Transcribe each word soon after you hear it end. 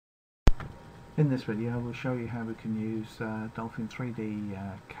In this video we'll show you how we can use Dolphin 3D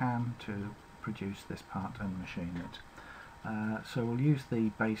CAM to produce this part and machine it. So we'll use the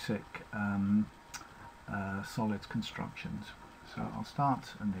basic solids constructions. So I'll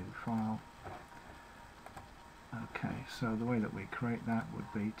start a new file. Okay, so the way that we create that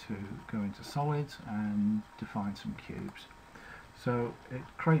would be to go into solids and define some cubes. So it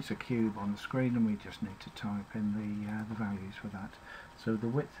creates a cube on the screen and we just need to type in the values for that. So the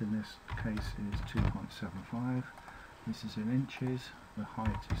width in this case is 2.75, this is in inches, the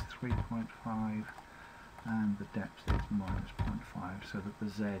height is 3.5 and the depth is -0.5, so that the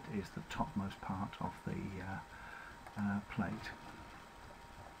Z is the topmost part of the plate.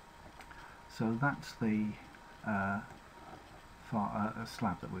 So that's the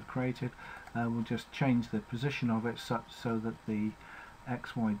slab that we've created. We'll just change the position of it so that the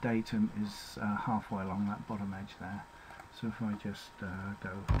XY datum is halfway along that bottom edge there. So if I just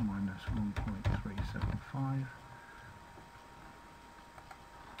go -1.375,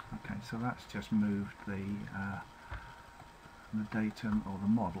 okay, so that's just moved the datum or the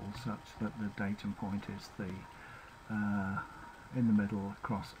model such that the datum point is the in the middle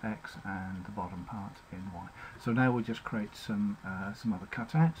across X and the bottom part in Y. So now we'll just create some other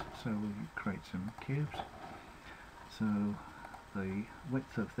cutouts. So we'll create some cubes. So the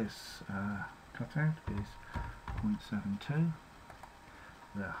width of this cutout is 0.72.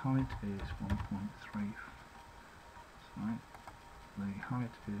 The height is 1.3. Sorry, the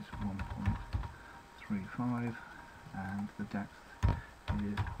height is 1.35 and the depth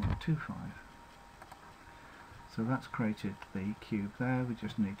is 0.25. So that's created the cube there. We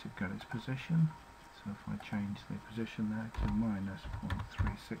just need to get its position. So if I change the position there to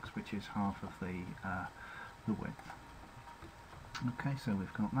 -0.36, which is half of the width. Okay, so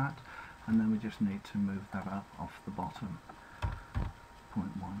we've got that, and then we just need to move that up off the bottom,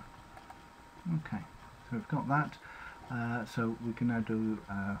 0.1. Okay, so we've got that. So we can now do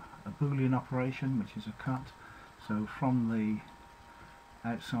a Boolean operation, which is a cut. So from the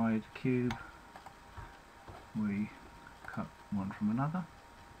outside cube, we cut one from another.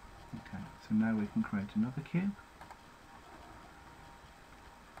 Okay, so now we can create another cube.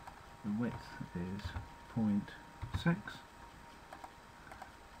 The width is 0.6.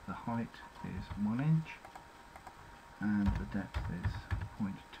 The height is 1 inch and the depth is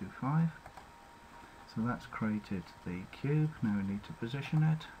 0.25. So that's created the cube. Now we need to position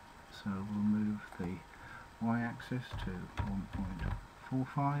it. So we'll move the y-axis to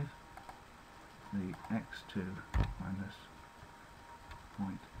 1.45, the x to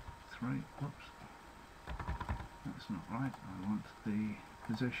 -0.3. Whoops, that's not right. I want the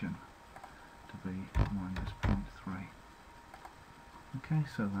position to be -0.3. Okay,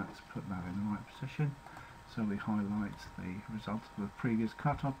 so let's put that in the right position. So we highlight the result of the previous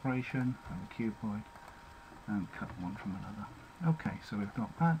cut operation and the cuboid and cut one from another. Okay, so we've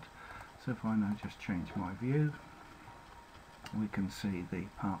got that. So if I now just change my view, we can see the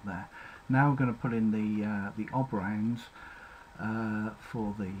part there. Now we're going to put in the obrounds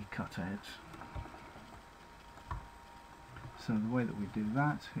for the cutouts. So the way that we do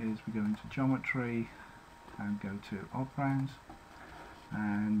that is we go into geometry and go to obrounds,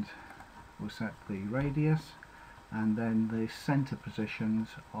 and we'll set the radius and then the center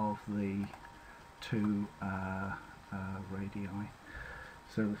positions of the two radii.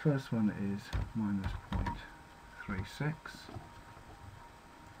 So the first one is -0.36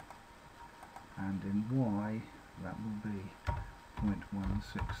 and in Y that will be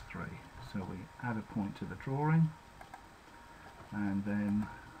 0.163. So we add a point to the drawing and then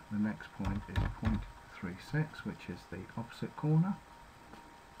the next point is 0.36, which is the opposite corner.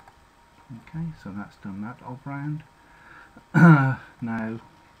 Okay, so that's done that obround. Now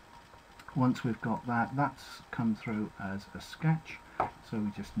once we've got that, that's come through as a sketch, so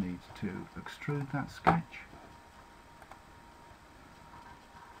we just need to extrude that sketch.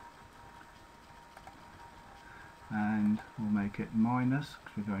 And we'll make it minus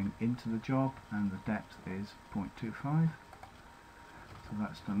because we're going into the job and the depth is 0.25. So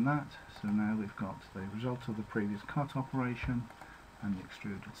that's done that. So now we've got the result of the previous cut operation and the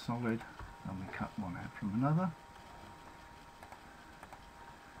extruded solid, and we cut one out from another.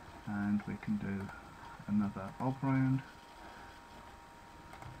 And we can do another obround,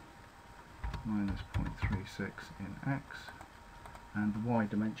 -0.36 in X, and the Y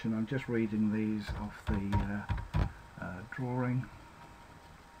dimension, I'm just reading these off the drawing.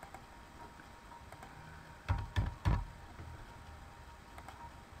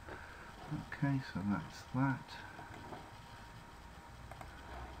 Okay, so that's that.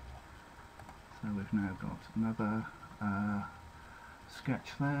 So we've now got another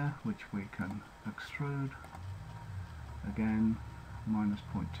sketch there, which we can extrude. Again, minus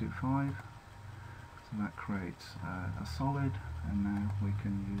 0.25. So that creates a solid, and now we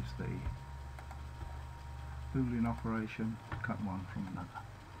can use the Boolean operation, cut one from another.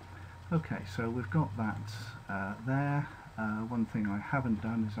 Okay, so we've got that there. One thing I haven't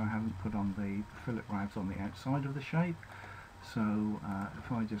done is I haven't put on the fillet rads on the outside of the shape. So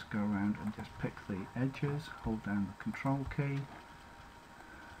if I just go around and just pick the edges, hold down the control key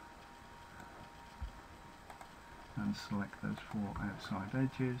and select those 4 outside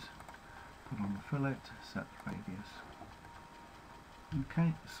edges, put on the fillet, set the radius.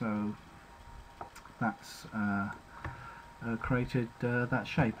 Okay, so that's created that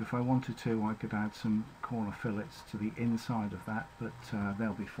shape. If I wanted to, I could add some corner fillets to the inside of that, but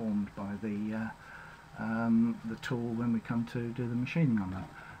they'll be formed by the tool when we come to do the machining on them.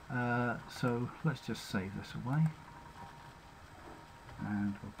 So let's just save this away,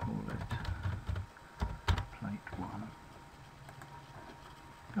 and we'll call it plate 1.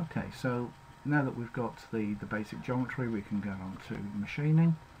 Okay, so now that we've got the basic geometry, we can go on to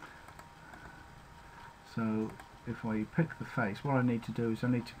machining. So if I pick the face, what I need to do is I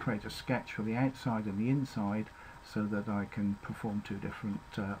need to create a sketch for the outside and the inside so that I can perform 2 different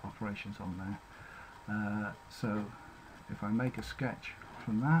operations on there. So if I make a sketch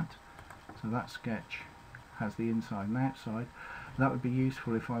from that, so that sketch has the inside and outside. That would be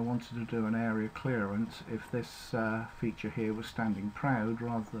useful if I wanted to do an area clearance. If this feature here was standing proud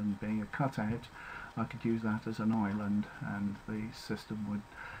rather than being a cutout, I could use that as an island, and the system would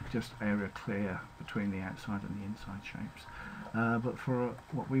just area clear between the outside and the inside shapes. But for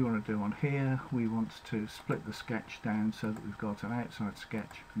what we want to do on here, we want to split the sketch down so that we've got an outside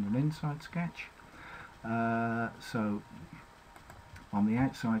sketch and an inside sketch. So on the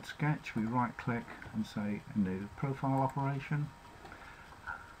outside sketch, we right click and say new profile operation.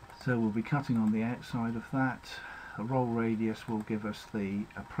 So we'll be cutting on the outside of that. A roll radius will give us the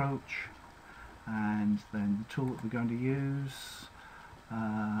approach, and then the tool that we're going to use,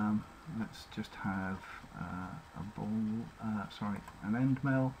 let's just have an end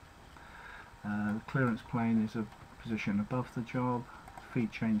mill. The clearance plane is a position above the job.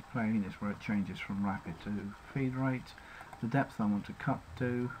 Feed change plane is where it changes from rapid to feed rate. The depth I want to cut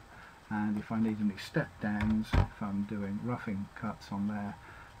to, and if I need any step downs, if I'm doing roughing cuts on there,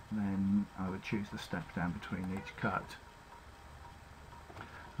 then I would choose the step down between each cut.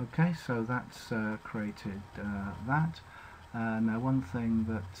 Okay, so that's created that. Now one thing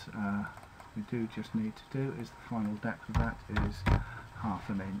that we do just need to do is the final depth of that is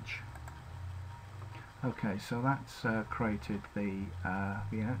 1/2 inch. Okay, so that's created the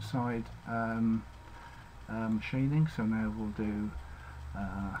outside machining. So now we'll do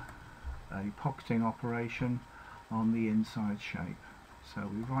a pocketing operation on the inside shape. So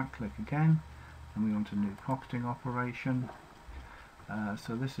we right click again and we want a new pocketing operation.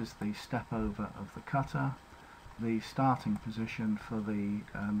 So this is the step over of the cutter. The starting position for the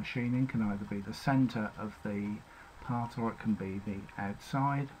machining can either be the center of the part or it can be the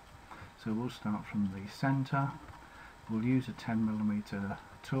outside. So we'll start from the center. We'll use a 10mm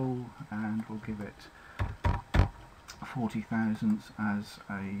tool and we'll give it 40 thousandths as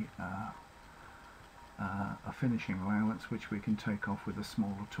a finishing allowance, which we can take off with a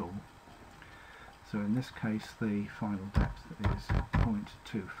smaller tool. So in this case the final depth is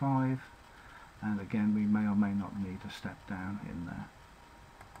 0.25, and again we may or may not need a step down in there.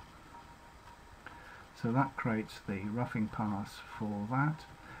 So that creates the roughing pass for that.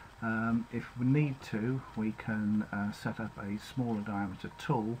 If we need to, we can set up a smaller diameter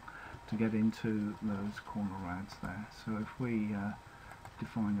tool to get into those corner rads there. So if we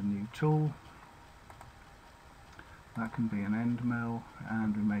define a new tool, that can be an end mill,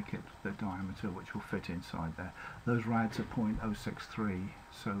 and we make it the diameter which will fit inside there. Those rads are 0.063,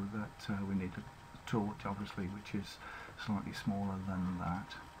 so that we need a tool which is slightly smaller than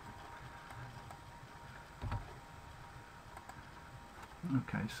that.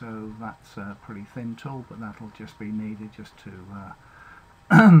 Okay, so that's a pretty thin tool, but that'll just be needed just to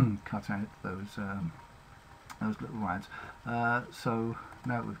cut out those little rads. So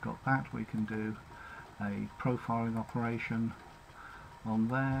now that we've got that, we can do a profiling operation on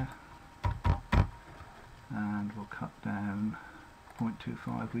there, and we'll cut down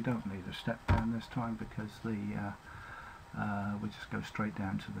 0.25. We don't need a step down this time because we just go straight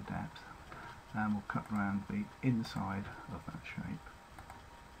down to the depth, and we'll cut around the inside of that shape.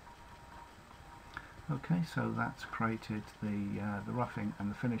 Okay, so that's created the roughing and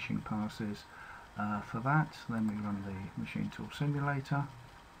the finishing passes for that. Then we run the machine tool simulator.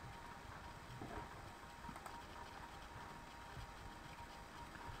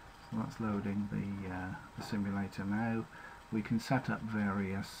 So that's loading the simulator now. We can set up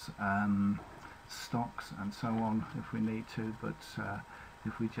various stocks and so on if we need to, but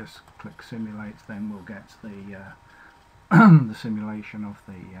if we just click simulate, then we'll get the the simulation of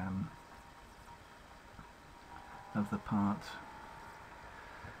the part.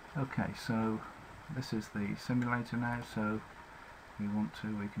 Okay, so this is the simulator now, so if we want to,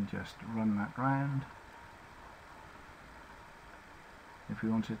 we can just run that round. If we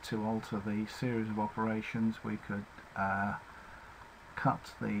wanted to alter the series of operations, we could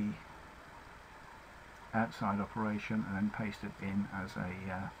cut the outside operation and then paste it in as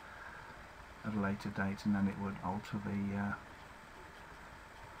at a later date, and then it would alter the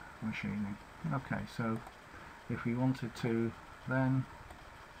machining. Okay, so if we wanted to, then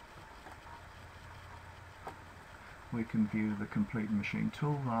we can view the complete machine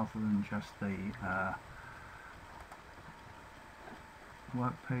tool rather than just the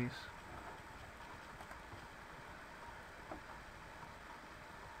workpiece.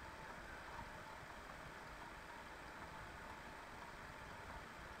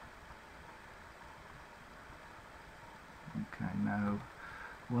 Okay, now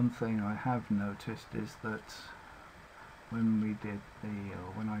one thing I have noticed is that when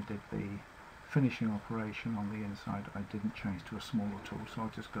I did the finishing operation on the inside, I didn't change to a smaller tool, so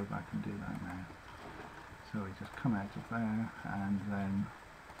I'll just go back and do that now. So we just come out of there, and then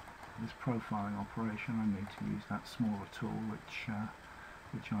this profiling operation, I need to use that smaller tool which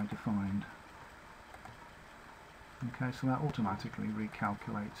I defined. Okay, so that automatically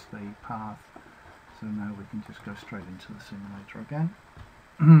recalculates the path, so now we can just go straight into the simulator again.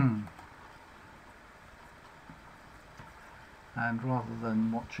 And rather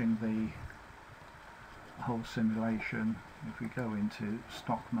than watching the whole simulation, if we go into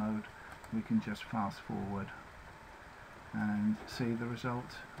stock mode, we can just fast forward and see the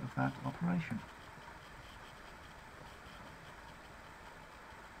result of that operation.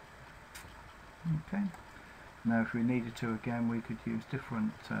 Okay, now if we needed to, again, we could use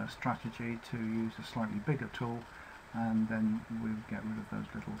different strategy to use a slightly bigger tool, and then we'll get rid of those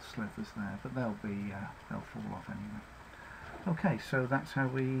little slivers there, but they'll fall off anyway. Okay, so that's how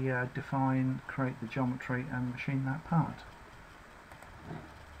we create the geometry and machine that part.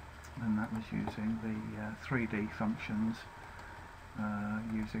 And that was using the 3D functions,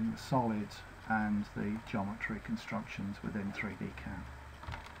 using the solids and the geometry constructions within 3D CAM.